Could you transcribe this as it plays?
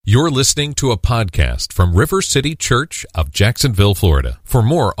You're listening to a podcast from River City Church of Jacksonville, Florida. For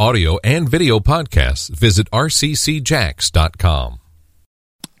more audio and video podcasts, visit rccjax.com.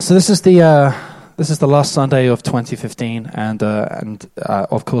 So this is the last Sunday of 2015, and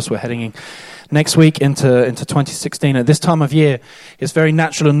of course we're heading in next week into 2016. At this time of year, it's very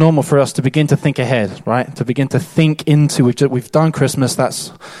natural and normal for us to begin to think ahead, right? To begin to think into we've done Christmas,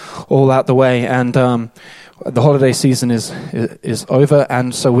 that's all out the way, and the holiday season is over,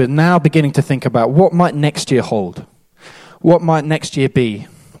 and so we're now beginning to think about what might next year hold. What might next year be?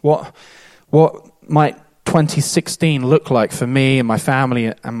 What might 2016 look like for me and my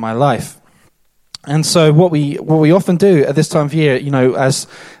family and my life? And so what we often do at this time of year, as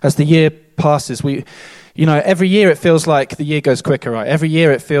the year passes, every year it feels like the year goes quicker, right? Every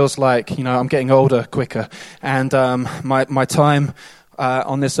year it feels like, I'm getting older quicker, and my time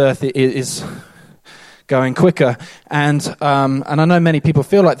on this earth is going quicker, and I know many people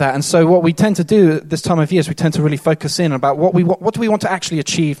feel like that. And so what we tend to do at this time of year is we tend to really focus in about what do we want to actually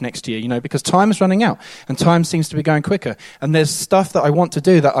achieve next year, because time is running out and time seems to be going quicker, and there's stuff that I want to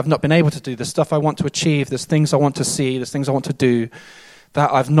do that I've not been able to do. There's stuff I want to achieve, there's things I want to see, there's things I want to do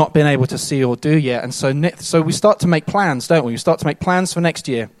that I've not been able to see or do yet. And so we start to make plans, don't we? We start to make plans for next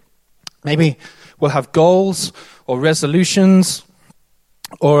year. Maybe we'll have goals or resolutions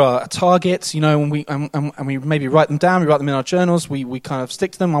or targets, and we maybe write them down. We write them in our journals. We kind of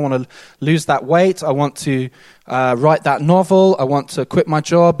stick to them. I want to lose that weight. I want to write that novel. I want to quit my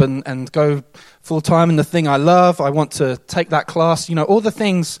job and go full time in the thing I love. I want to take that class. All the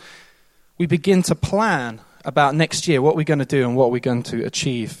things we begin to plan about next year, what we're going to do and what we're going to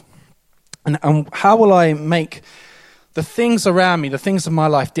achieve, and how will I make the things around me, the things of my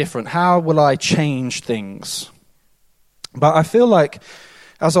life, different? How will I change things? But I feel like,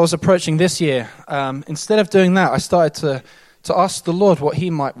 as I was approaching this year, instead of doing that, I started to ask the Lord what He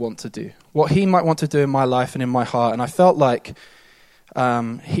might want to do, what He might want to do in my life and in my heart. And I felt like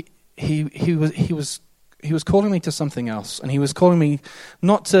He was calling me to something else, and He was calling me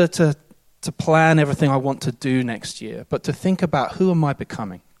not to plan everything I want to do next year, but to think about who am I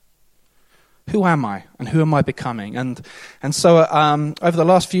becoming. Who am I, and who am I becoming? And so over the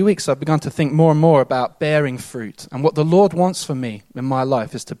last few weeks, I've begun to think more and more about bearing fruit. And what the Lord wants for me in my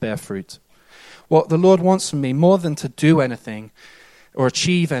life is to bear fruit. What the Lord wants from me, more than to do anything or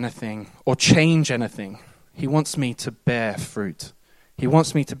achieve anything or change anything, He wants me to bear fruit. He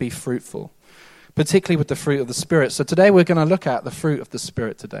wants me to be fruitful, particularly with the fruit of the Spirit. So today we're going to look at the fruit of the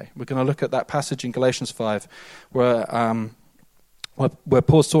Spirit today. We're going to look at that passage in Galatians 5 where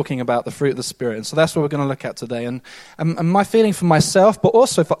Paul's talking about the fruit of the Spirit. And so that's what we're going to look at today. And my feeling for myself, but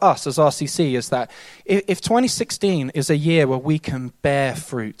also for us as RCC, is that if 2016 is a year where we can bear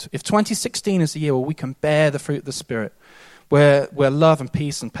fruit, if 2016 is a year where we can bear the fruit of the Spirit, where love and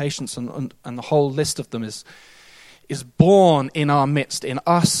peace and patience and the whole list of them is born in our midst, in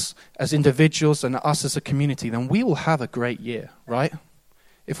us as individuals and us as a community, then we will have a great year, right?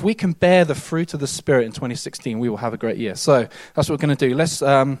 If we can bear the fruit of the Spirit in 2016, we will have a great year. So that's what we're going to do. Let's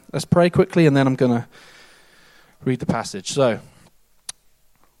pray quickly, and then I'm going to read the passage. So,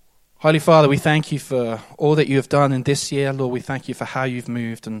 Holy Father, we thank You for all that You have done in this year. Lord, we thank You for how You've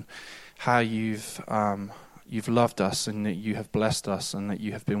moved and how You've loved us, and that You have blessed us, and that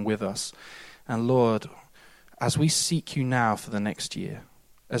You have been with us. And Lord, as we seek You now for the next year,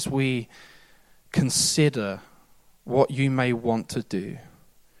 as we consider what You may want to do,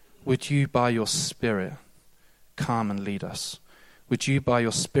 would You, by Your Spirit, come and lead us? Would You, by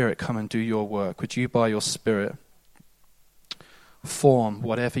Your Spirit, come and do Your work? Would You, by Your Spirit, form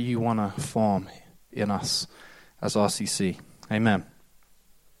whatever You want to form in us as RCC? Amen.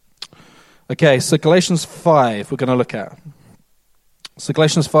 Okay, so Galatians 5 we're going to look at. So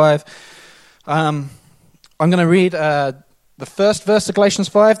Galatians 5, I'm going to read the first verse of Galatians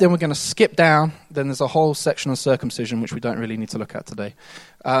 5, then we're going to skip down. Then there's a whole section on circumcision, which we don't really need to look at today.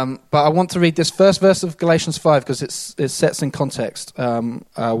 But I want to read this first verse of Galatians 5 because it sets in context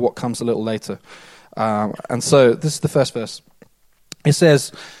what comes a little later. And so this is the first verse. It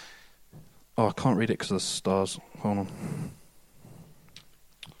says, I can't read it because of the stars. Hold on.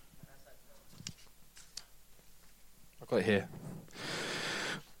 I've got it here.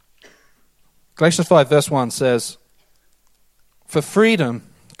 Galatians 5 verse 1 says, "For freedom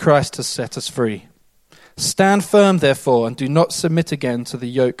Christ has set us free. Stand firm, therefore, and do not submit again to the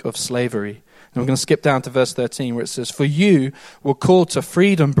yoke of slavery." And we're going to skip down to verse 13 where it says, "For you were called to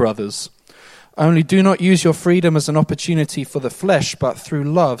freedom, brothers. Only do not use your freedom as an opportunity for the flesh, but through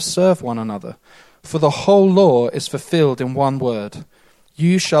love serve one another. For the whole law is fulfilled in one word.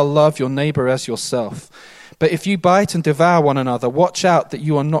 You shall love your neighbor as yourself. But if you bite and devour one another, watch out that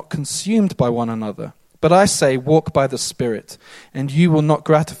you are not consumed by one another. But I say, walk by the Spirit, and you will not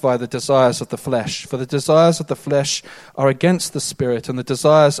gratify the desires of the flesh. For the desires of the flesh are against the Spirit, and the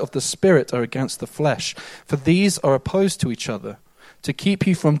desires of the Spirit are against the flesh. For these are opposed to each other, to keep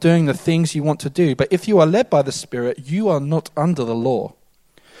you from doing the things you want to do. But if you are led by the Spirit, you are not under the law.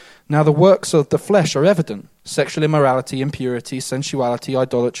 Now the works of the flesh are evident: sexual immorality, impurity, sensuality,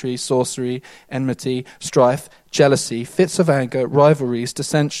 idolatry, sorcery, enmity, strife, jealousy, fits of anger, rivalries,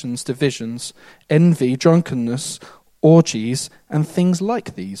 dissensions, divisions, envy, drunkenness, orgies, and things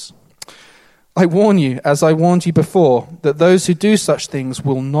like these. I warn you, as I warned you before, that those who do such things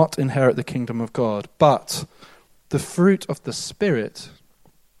will not inherit the kingdom of God. But the fruit of the Spirit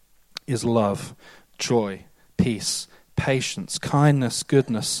is love, joy, peace, patience, kindness,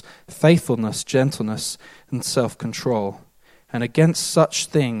 goodness, faithfulness, gentleness, and self-control. And against such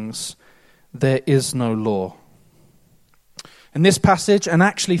things there is no law. In this passage, and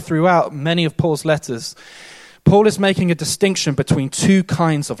actually throughout many of Paul's letters, Paul is making a distinction between two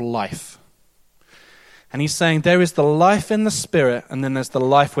kinds of life. And he's saying there is the life in the Spirit, and then there's the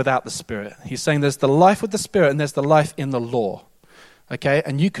life without the Spirit. He's saying there's the life with the Spirit, and there's the life in the law. Okay,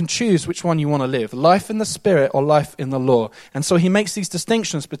 and you can choose which one you want to live, life in the Spirit or life in the law. And so he makes these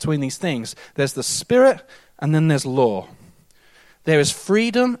distinctions between these things. There's the Spirit, and then there's law. There is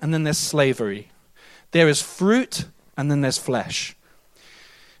freedom, and then there's slavery. There is fruit, and then there's flesh.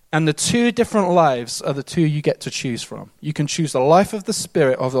 And the two different lives are the two you get to choose from. You can choose the life of the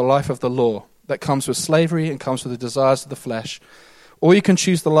Spirit or the life of the law. That comes with slavery and comes with the desires of the flesh. Or you can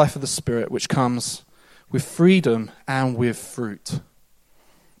choose the life of the Spirit, which comes with freedom and with fruit.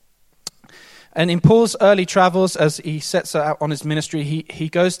 And in Paul's early travels, as he sets out on his ministry, he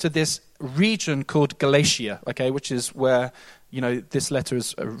goes to this region called Galatia, okay, which is where, this letter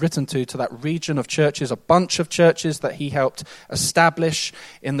is written to that region of churches, a bunch of churches that he helped establish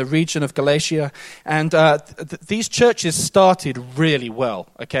in the region of Galatia. And these churches started really well,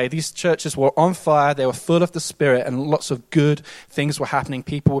 okay? These churches were on fire, they were full of the Spirit, and lots of good things were happening.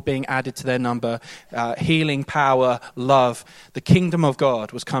 People were being added to their number, healing, power, love. The kingdom of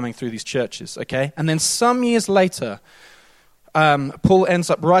God was coming through these churches, okay? And then some years later, Paul ends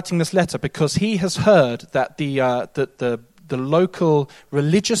up writing this letter because he has heard that the local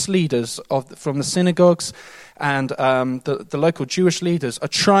religious leaders from the synagogues and the local Jewish leaders are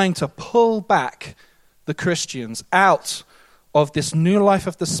trying to pull back the Christians out of this new life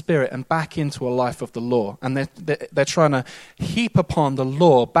of the Spirit and back into a life of the law. And they're trying to heap upon the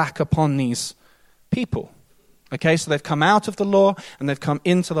law back upon these people. Okay, so they've come out of the law and they've come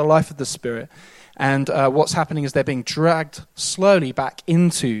into the life of the Spirit. And what's happening is they're being dragged slowly back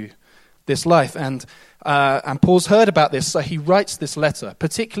into this life. And Paul's heard about this, so he writes this letter.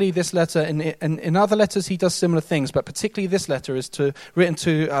 Particularly this letter, in other letters he does similar things, but particularly this letter is written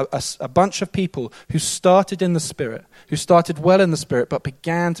to a bunch of people who started in the Spirit, who started well in the Spirit, but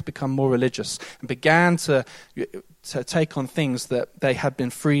began to become more religious and began to take on things that they had been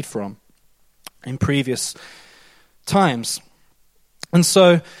freed from in previous times. And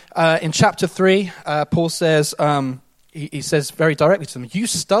so in chapter 3, Paul says, he says very directly to them, you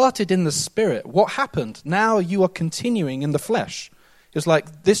started in the Spirit. What happened? Now you are continuing in the flesh. It's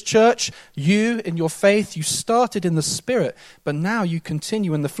like this church, you in your faith, you started in the Spirit, but now you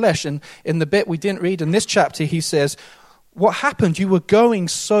continue in the flesh. And in the bit we didn't read in this chapter, he says, what happened? You were going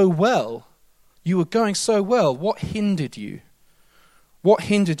so well. You were going so well. What hindered you? What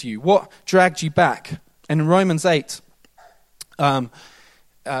hindered you? What dragged you back? And in Romans 8,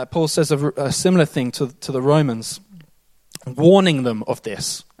 Paul says a similar thing to the Romans, warning them of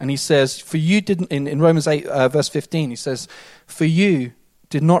this. And he says, for you didn't, in Romans 8, verse 15, he says, for you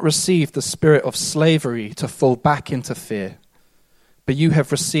did not receive the spirit of slavery to fall back into fear, but you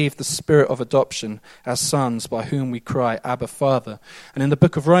have received the spirit of adoption as sons, by whom we cry, Abba, Father. And in the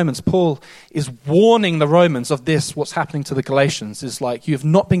book of Romans, Paul is warning the Romans of this, what's happening to the Galatians. Is like, you have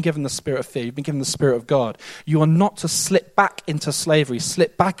not been given the spirit of fear, you've been given the spirit of God. You are not to slip back into slavery,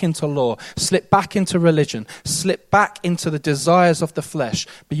 slip back into law, slip back into religion, slip back into the desires of the flesh,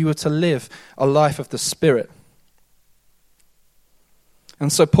 but you are to live a life of the Spirit.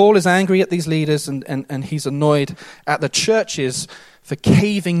 And so Paul is angry at these leaders and he's annoyed at the churches for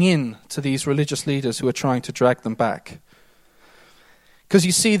caving in to these religious leaders who are trying to drag them back. Because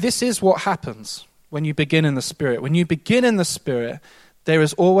you see, this is what happens when you begin in the Spirit. When you begin in the Spirit, there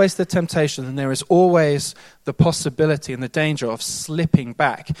is always the temptation and there is always the possibility and the danger of slipping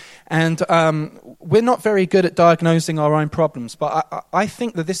back. And we're not very good at diagnosing our own problems, but I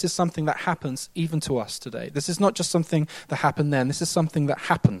think that this is something that happens even to us today. This is not just something that happened then. This is something that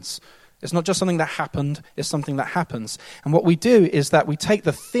happens It's not just something that happened, it's something that happens. And what we do is that we take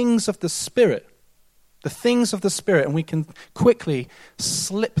the things of the Spirit, and we can quickly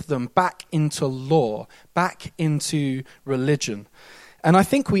slip them back into law, back into religion. And I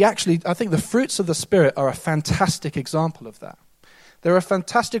think the fruits of the Spirit are a fantastic example of that. They're a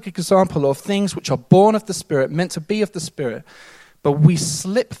fantastic example of things which are born of the Spirit, meant to be of the Spirit, but we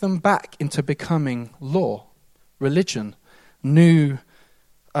slip them back into becoming law, religion, new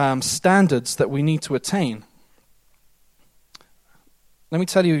standards that we need to attain. Let me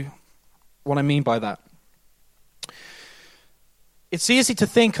tell you what I mean by that. It's easy to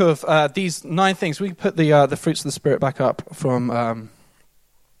think of these 9 things. We can put the fruits of the Spirit back up from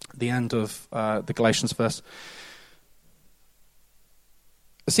the end of the Galatians verse.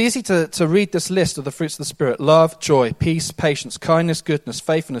 It's easy to read this list of the fruits of the Spirit: love, joy, peace, patience, kindness, goodness,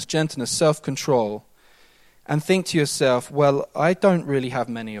 faithfulness, gentleness, self-control, and think to yourself, well, I don't really have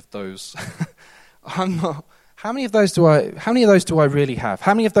many of those. How many of those do I really have?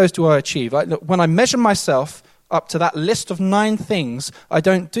 How many of those do I achieve? Look, when I measure myself up to that list of 9 things, I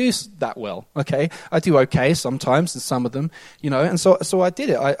don't do that well, okay? I do okay sometimes in some of them, and so I did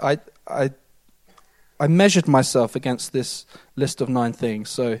it. I measured myself against this list of 9 things.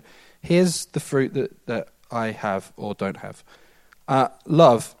 So here's the fruit that I have or don't have.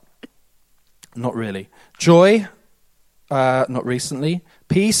 Love, not really. Joy, not recently.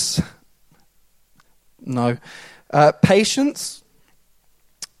 Peace, no. Patience,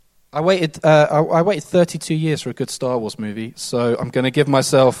 I waited 32 years for a good Star Wars movie, so I'm going to give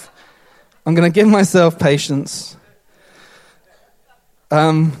myself patience.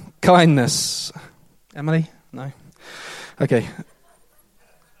 Kindness. Emily? No? Okay.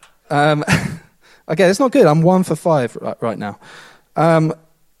 Okay, it's not good. I'm 1 for 5 right now.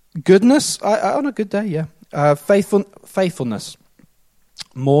 Goodness, on a good day, yeah. Faithfulness,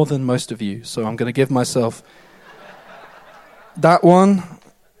 more than most of you, so I'm going to give myself that one.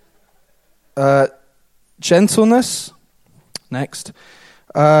 Gentleness, next.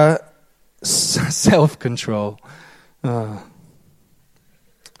 Self-control.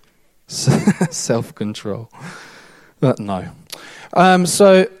 Self-control. No.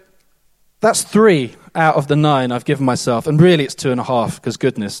 So that's 3 out of the 9 I've given myself, and really it's 2.5 because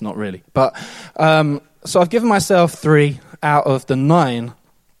goodness, not really. But so I've given myself 3 out of the 9.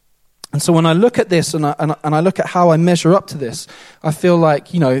 And so when I look at this and I look at how I measure up to this, I feel like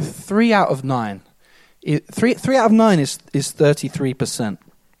 3 out of 9. 3 out of 9 is 33%,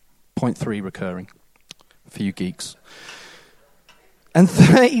 0.3 recurring for you geeks. And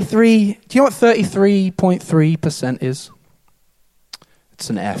 33, do you know what 33.3% is? It's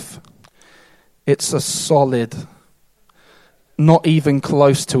an F. It's a solid, not even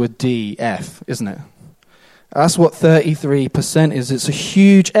close to a D, F, isn't it? That's what 33% is. It's a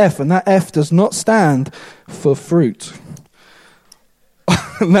huge F, and that F does not stand for fruit.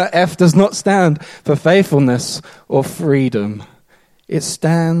 That F does not stand for faithfulness or freedom. It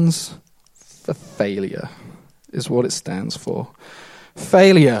stands for failure, is what it stands for.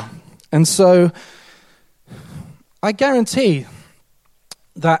 Failure. And so I guarantee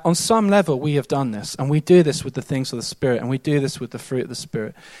that on some level we have done this, and we do this with the things of the Spirit, and we do this with the fruit of the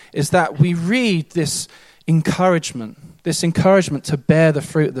Spirit, is that we read this encouragement to bear the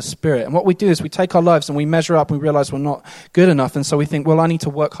fruit of the Spirit. And what we do is we take our lives and we measure up and we realize we're not good enough, and so we think, well, I need to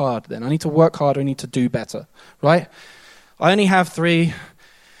work hard then. I need to work harder, I need to do better, right? I only have 3.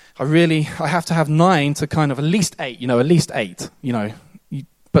 I have to have 9 to kind of at least 8,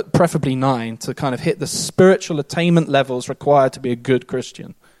 but preferably 9 to kind of hit the spiritual attainment levels required to be a good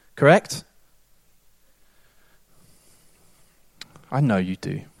Christian. Correct? I know you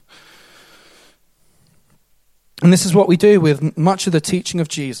do. And this is what we do with much of the teaching of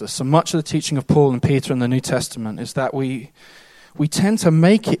Jesus and much of the teaching of Paul and Peter in the New Testament, is that we tend to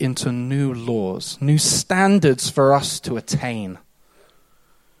make it into new laws, new standards for us to attain.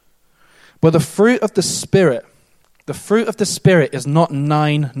 But the fruit of the Spirit is not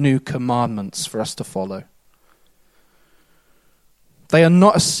 9 new commandments for us to follow. They are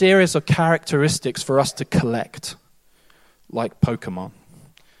not a series of characteristics for us to collect, like Pokemon.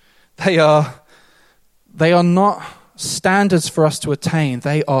 They are not standards for us to attain.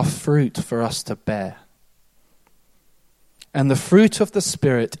 They are fruit for us to bear. And the fruit of the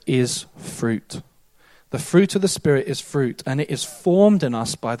Spirit is fruit. The fruit of the Spirit is fruit, and it is formed in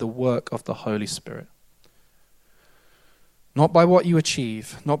us by the work of the Holy Spirit. Not by what you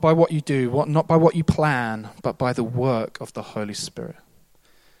achieve, not by what you do, not by what you plan, but by the work of the Holy Spirit,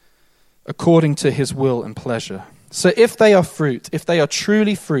 according to his will and pleasure. So if they are fruit, if they are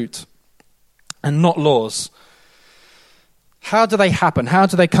truly fruit and not laws, How do they happen? How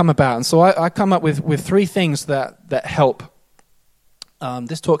do they come about? And so I come up with three things that help.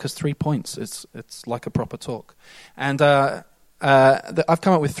 This talk has 3 points. It's like a proper talk. And I've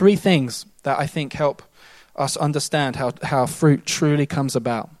come up with three things that I think help us understand how fruit truly comes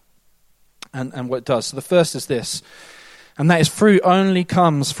about and what it does. So the first is this, and that is fruit only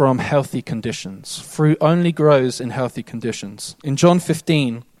comes from healthy conditions. Fruit only grows in healthy conditions. In John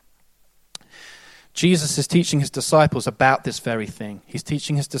 15, Jesus is teaching his disciples about this very thing. He's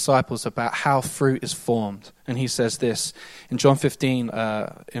teaching his disciples about how fruit is formed. And he says this, in John 15,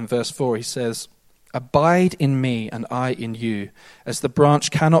 in verse 4, he says, "Abide in me and I in you, as the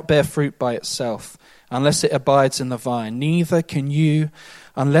branch cannot bear fruit by itself, unless it abides in the vine. Neither can you,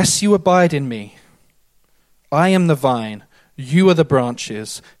 unless you abide in me. I am the vine, you are the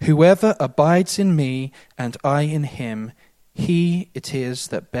branches. Whoever abides in me and I in him, he it is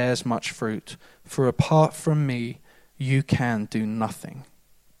that bears much fruit. For apart from me, you can do nothing."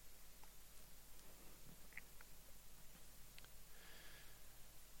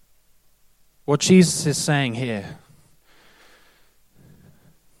 What Jesus is saying here,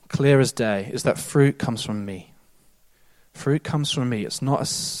 clear as day, is that fruit comes from me. Fruit comes from me. It's not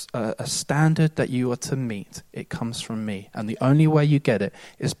a standard that you are to meet. It comes from me. And the only way you get it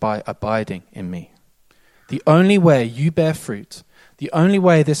is by abiding in me. The only way you bear fruit, the only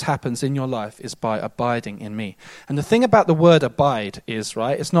way this happens in your life is by abiding in me. And the thing about the word abide is,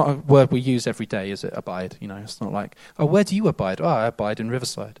 right, it's not a word we use every day, is it, abide? You know, it's not like, oh, where do you abide? Oh, I abide in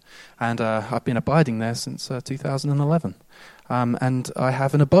Riverside. And I've been abiding there since 2011. And I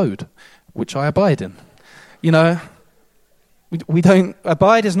have an abode, which I abide in. You know, we don't,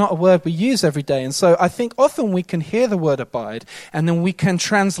 abide is not a word we use every day. And so I think often we can hear the word abide and then we can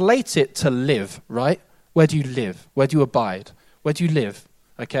translate it to live, right? Where do you live? Where do you abide? Where do you live?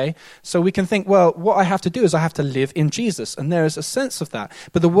 Okay? So we can think, well, what I have to do is I have to live in Jesus. And there is a sense of that.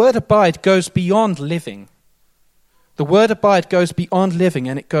 But the word abide goes beyond living. The word abide goes beyond living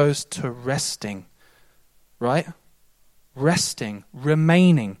and it goes to resting. Right? Resting,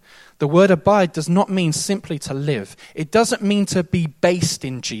 remaining. The word abide does not mean simply to live. It doesn't mean to be based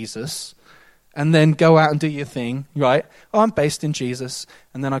in Jesus and then go out and do your thing, right? Oh, I'm based in Jesus,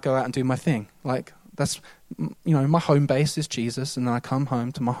 and then I go out and do my thing. Like, that's, you know, my home base is Jesus, and then I come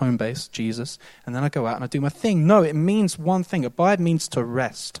home to my home base, Jesus, and then I go out and I do my thing. No, it means one thing. Abide means to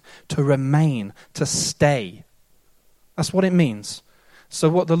rest, to remain, to stay. That's what it means. So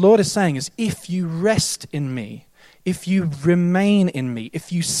what the Lord is saying is, if you rest in me, if you remain in me,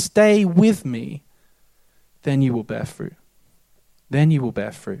 if you stay with me, then you will bear fruit. Then you will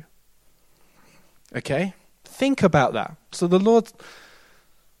bear fruit. Okay? Think about that. So the Lord's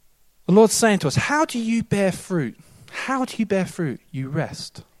saying to us, how do you bear fruit? How do you bear fruit? You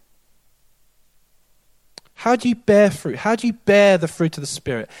rest. How do you bear fruit? How do you bear the fruit of the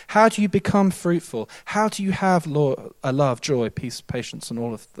Spirit? How do you become fruitful? How do you have love, joy, peace, patience, and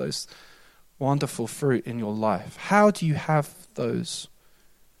all of those wonderful fruit in your life? How do you have those?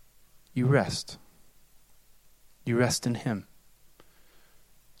 You rest. You rest in Him.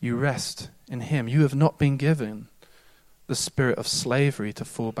 You rest in Him. You have not been given the spirit of slavery to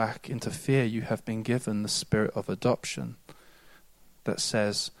fall back into fear. You have been given the spirit of adoption that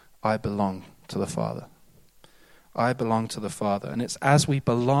says, I belong to the Father. I belong to the Father. And it's as we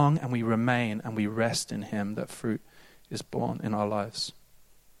belong and we remain and we rest in Him that fruit is born in our lives.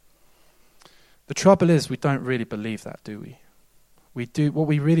 The trouble is we don't really believe that, do we? What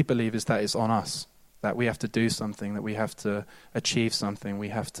we really believe is that it's on us, that we have to do something, that we have to achieve something, we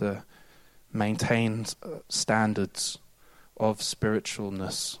have to maintain standards of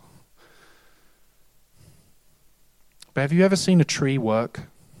spiritualness. But have you ever seen a tree work?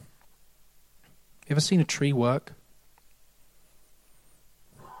 You ever seen a tree work?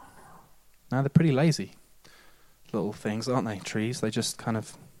 No, they're pretty lazy little things, aren't they? Trees, they just kind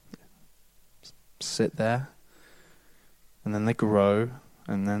of sit there, and then they grow,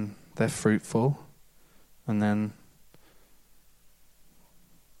 and then they're fruitful, and then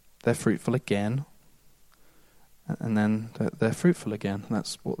they're fruitful again, and then they're fruitful again.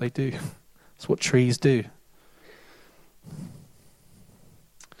 That's what they do. That's what trees do.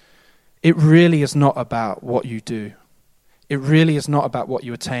 It really is not about what you do. It really is not about what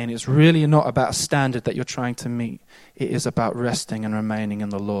you attain. It's really not about a standard that you're trying to meet. It is about resting and remaining in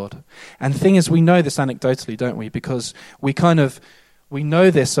the Lord. And the thing is, we know this anecdotally, don't we? Because we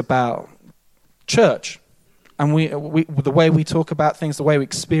know this about church. And we the way we talk about things, the way we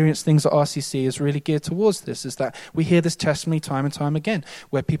experience things at RCC is really geared towards this, is that we hear this testimony time and time again,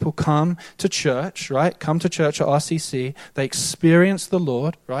 where people come to church, right? Come to church at RCC, they experience the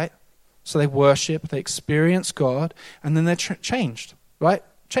Lord, right? So they worship, they experience God, and then they're changed, right?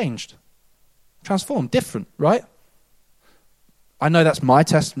 Changed, transformed, different, right? I know that's my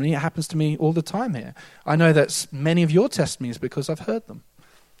testimony. It happens to me all the time here. I know that's many of your testimonies because I've heard them.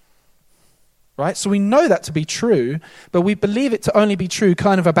 Right? So we know that to be true, but we believe it to only be true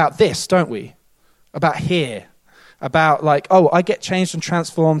kind of about this, don't we? About here. About like, oh, I get changed and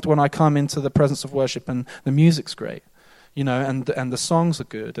transformed when I come into the presence of worship and the music's great. You know, and the songs are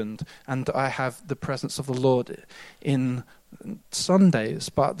good, and I have the presence of the Lord in Sundays.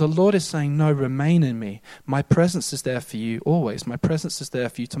 But the Lord is saying, no, remain in me. My presence is there for you always. My presence is there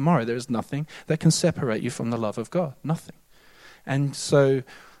for you tomorrow. There is nothing that can separate you from the love of God. Nothing. And so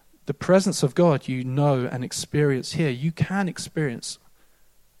the presence of God you know and experience here, you can experience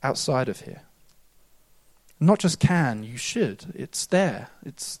outside of here. Not just can, you should. It's there.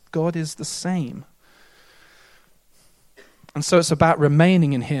 God is the same. And so it's about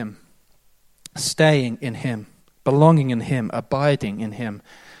remaining in him, staying in him, belonging in him, abiding in him.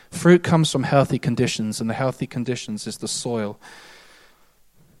 Fruit comes from healthy conditions, and the healthy conditions is the soil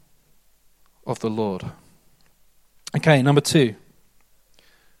of the Lord. Okay, number 2.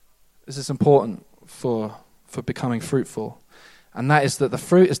 This is important for becoming fruitful, and that is that the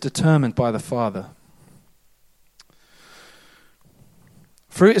fruit is determined by the Father.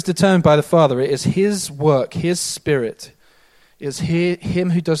 Fruit is determined by the Father. It is his work, his Spirit. It is him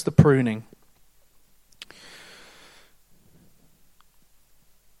who does the pruning.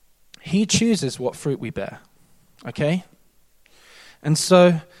 He chooses what fruit we bear. Okay? And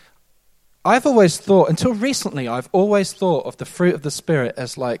so I've always thought, until recently, I've always thought of the fruit of the Spirit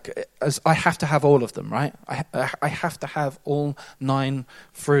as I have to have all of them, right? I have to have all 9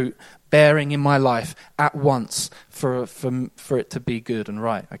 fruit bearing in my life at once for it to be good and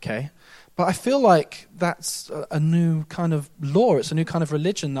right, okay? But I feel like that's a new kind of law. It's a new kind of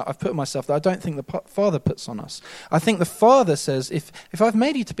religion that I've put on myself that I don't think the Father puts on us. I think the Father says, if I've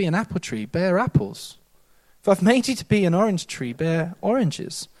made you to be an apple tree, bear apples. If I've made you to be an orange tree, bear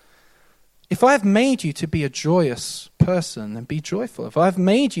oranges. If I've made you to be a joyous person, then be joyful. If I've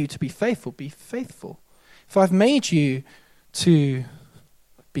made you to be faithful, be faithful. If I've made you to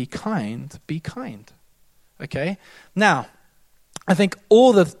be kind, be kind. Okay? Now, I think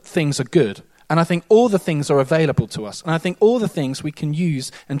all the things are good, and I think all the things are available to us, and I think all the things we can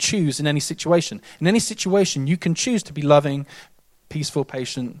use and choose in any situation. In any situation, you can choose to be loving, peaceful,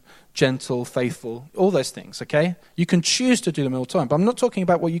 patient, gentle, faithful, all those things, okay? You can choose to do them all the time, but I'm not talking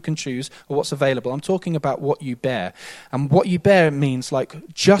about what you can choose or what's available. I'm talking about what you bear. And what you bear means,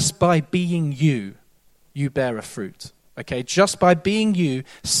 like, just by being you, you bear a fruit, okay? Just by being you,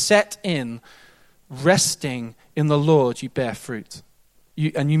 set in, resting in the Lord, you bear fruit.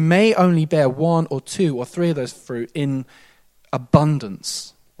 And you may only bear 1 or 2 or 3 of those fruit in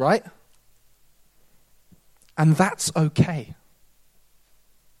abundance, right? And that's okay.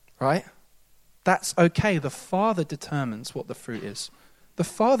 Right? That's okay. The Father determines what the fruit is. The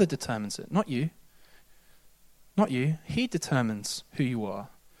Father determines it, not you. Not you. He determines who you are.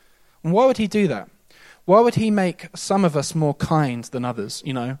 And why would he do that? Why would he make some of us more kind than others,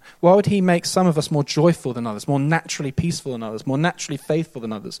 you know? Why would he make some of us more joyful than others, more naturally peaceful than others, more naturally faithful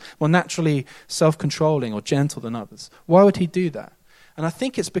than others, more naturally self-controlling or gentle than others? Why would he do that? And I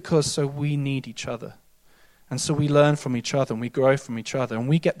think it's because so we need each other. And so we learn from each other and we grow from each other and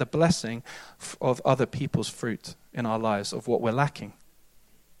we get the blessing of other people's fruit in our lives of what we're lacking.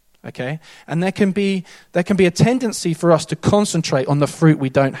 Okay? And there can be a tendency for us to concentrate on the fruit we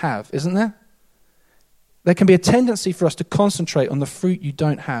don't have, isn't there? There can be a tendency for us to concentrate on the fruit you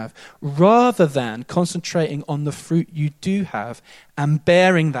don't have rather than concentrating on the fruit you do have and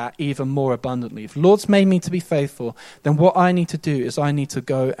bearing that even more abundantly. If the Lord's made me to be faithful, then what I need to do is I need to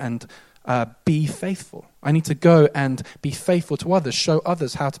go and be faithful. I need to go and be faithful to others, show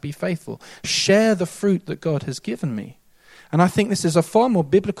others how to be faithful, share the fruit that God has given me. And I think this is a far more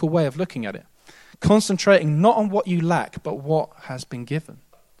biblical way of looking at it, concentrating not on what you lack, but what has been given.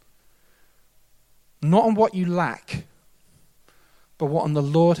 Not on what you lack, but what the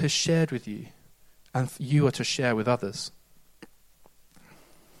Lord has shared with you, and you are to share with others.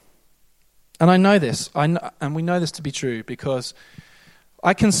 And I know this, and we know this to be true, because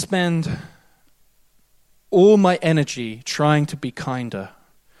I can spend all my energy trying to be kinder.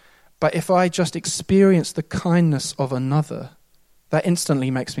 But if I just experience the kindness of another, that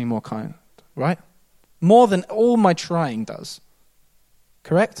instantly makes me more kind, right? More than all my trying does.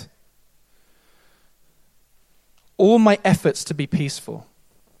 Correct? All my efforts to be peaceful,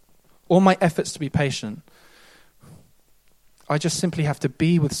 all my efforts to be patient, I just simply have to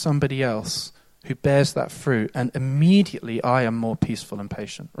be with somebody else who bears that fruit, and immediately I am more peaceful and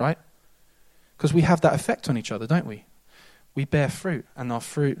patient, right? Because we have that effect on each other, don't we? We bear fruit, and our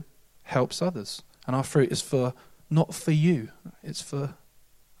fruit helps others. And our fruit is not for you, it's for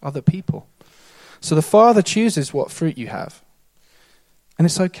other people. So the Father chooses what fruit you have. And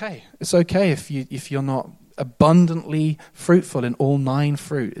it's okay. It's okay if you're not abundantly fruitful in all 9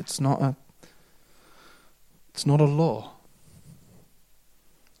 fruit. It's not a law.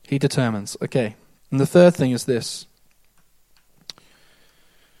 He determines. Okay. And the third thing is this.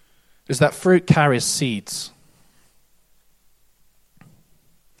 Is that fruit carries seeds.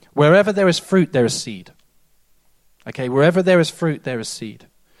 Wherever there is fruit, there is seed. Okay, wherever there is fruit, there is seed.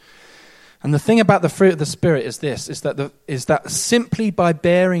 And the thing about the fruit of the Spirit is this, is that simply by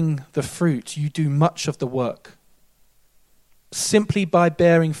bearing the fruit, you do much of the work. Simply by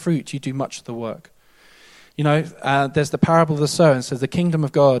bearing fruit, you do much of the work. You know, there's the parable of the sower, and says the kingdom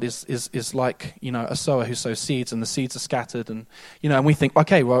of God is like, you know, a sower who sows seeds, and the seeds are scattered, and you know, and we think,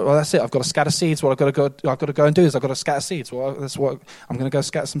 okay, well that's it. I've got to scatter seeds. What I've got to go and do is I've got to scatter seeds. Well, that's what I'm going to go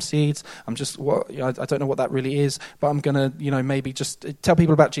scatter some seeds. I don't know what that really is, but I'm going to, you know, maybe just tell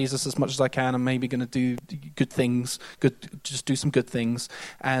people about Jesus as much as I can. I'm maybe going to do good things, just do some good things,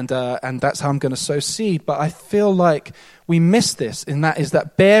 and that's how I'm going to sow seed. But I feel like we miss this, in that is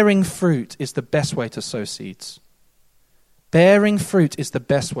that bearing fruit is the best way to sow seeds. Bearing fruit is the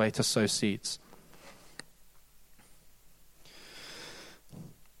best way to sow seeds.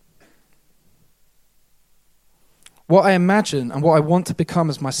 What I imagine and what I want to become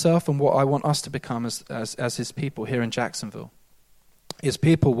as myself, and what I want us to become as his people here in Jacksonville, is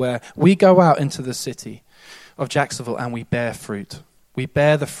people where we go out into the city of Jacksonville and we bear fruit. We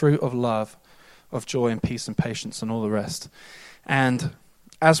bear the fruit of love, of joy and peace and patience and all the rest. And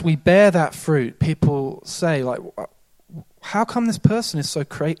as we bear that fruit, people say, like, how come this person is so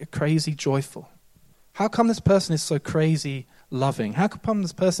crazy joyful? How come this person is so crazy loving? How come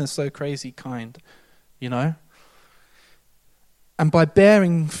this person is so crazy kind? You know? And by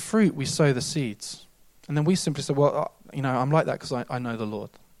bearing fruit, we sow the seeds. And then we simply say, well, you know, I'm like that because I know the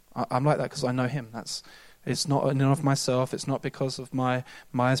Lord. I'm like that because I know him. It's not in and of myself. It's not because of my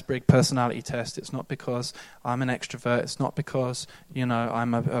Myers-Briggs personality test. It's not because I'm an extrovert. It's not because, you know,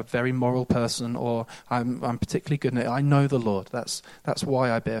 I'm a very moral person, or I'm particularly good at it. I know the Lord. That's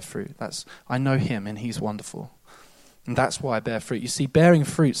why I bear fruit. I know him, and he's wonderful. And that's why I bear fruit. You see, bearing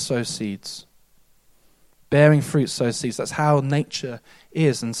fruit sows seeds. Bearing fruit sows seeds. That's how nature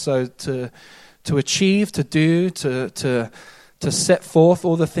is. And so to achieve, to do, to set forth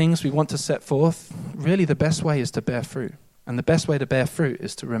all the things we want to set forth, really the best way is to bear fruit. And the best way to bear fruit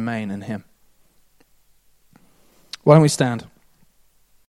is to remain in him. Why don't we stand?